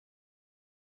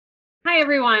Hi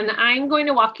everyone, I'm going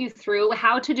to walk you through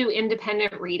how to do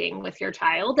independent reading with your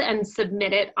child and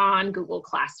submit it on Google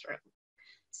Classroom.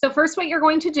 So first what you're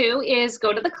going to do is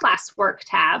go to the classwork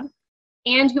tab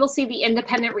and you will see the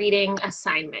independent reading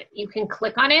assignment. You can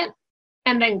click on it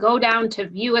and then go down to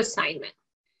view assignment.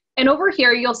 And over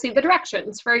here you'll see the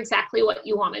directions for exactly what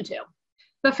you want to do.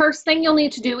 The first thing you'll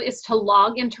need to do is to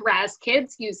log into RAZ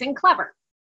Kids using Clever.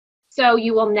 So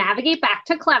you will navigate back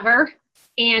to Clever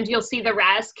and you'll see the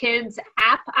RAZ Kids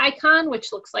app icon,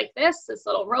 which looks like this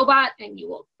little robot, and you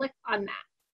will click on that.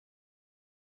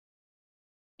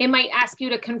 It might ask you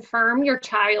to confirm your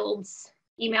child's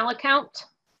email account.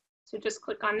 So just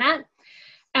click on that.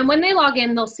 And when they log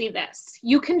in, they'll see this.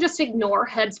 You can just ignore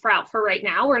Head Sprout for right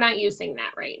now. We're not using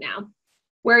that right now.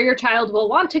 Where your child will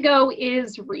want to go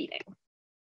is reading.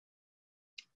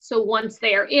 So once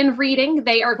they are in reading,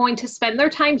 they are going to spend their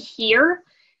time here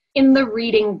in the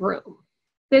reading room.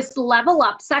 This level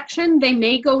up section, they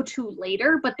may go to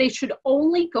later, but they should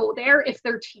only go there if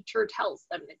their teacher tells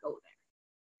them to go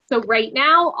there. So right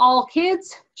now, all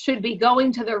kids should be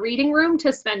going to the reading room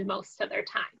to spend most of their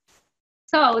time.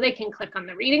 So they can click on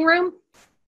the reading room.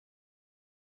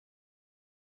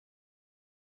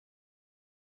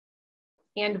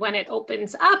 And when it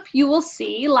opens up, you will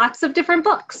see lots of different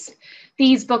books.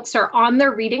 These books are on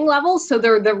their reading level, so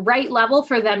they're the right level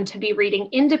for them to be reading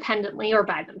independently or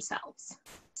by themselves.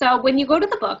 So when you go to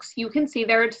the books, you can see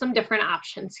there are some different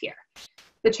options here.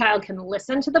 The child can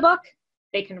listen to the book,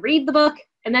 they can read the book,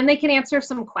 and then they can answer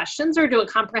some questions or do a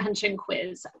comprehension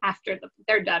quiz after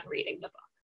they're done reading the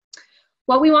book.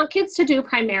 What we want kids to do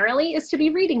primarily is to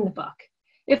be reading the book.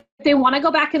 If they want to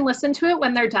go back and listen to it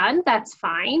when they're done, that's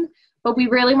fine, but we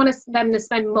really want them to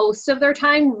spend most of their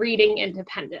time reading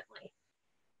independently.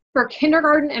 For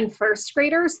kindergarten and first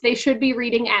graders, they should be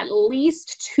reading at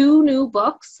least 2 new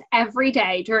books every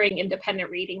day during independent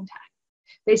reading time.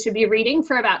 They should be reading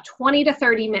for about 20 to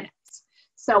 30 minutes.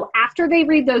 So after they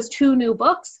read those 2 new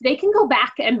books, they can go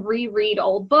back and reread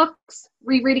old books.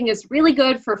 Rereading is really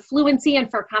good for fluency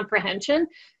and for comprehension,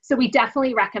 so we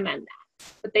definitely recommend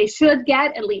that. But they should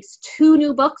get at least 2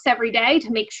 new books every day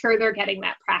to make sure they're getting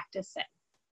that practice in.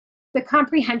 The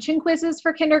comprehension quizzes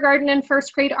for kindergarten and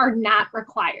first grade are not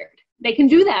required. They can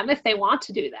do them if they want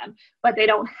to do them, but they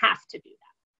don't have to do them.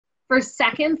 For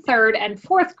second, third, and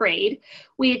fourth grade,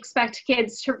 we expect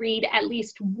kids to read at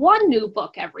least 1 new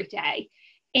book every day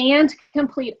and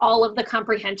complete all of the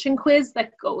comprehension quiz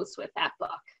that goes with that book.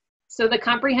 So the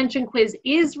comprehension quiz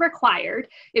is required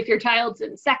if your child's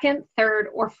in second, third,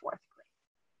 or fourth grade.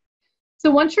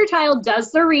 So once your child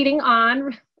does their reading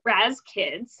on RAZ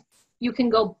Kids, you can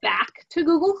go back to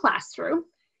Google Classroom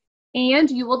and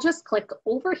you will just click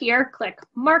over here, click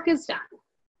Mark is done.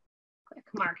 Click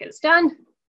Mark is done.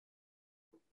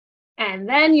 And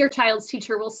then your child's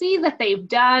teacher will see that they've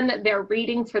done their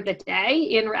reading for the day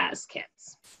in RAZ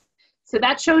Kids. So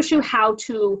that shows you how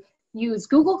to use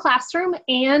Google Classroom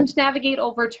and navigate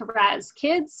over to RAZ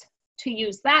Kids to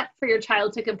use that for your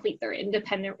child to complete their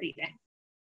independent reading.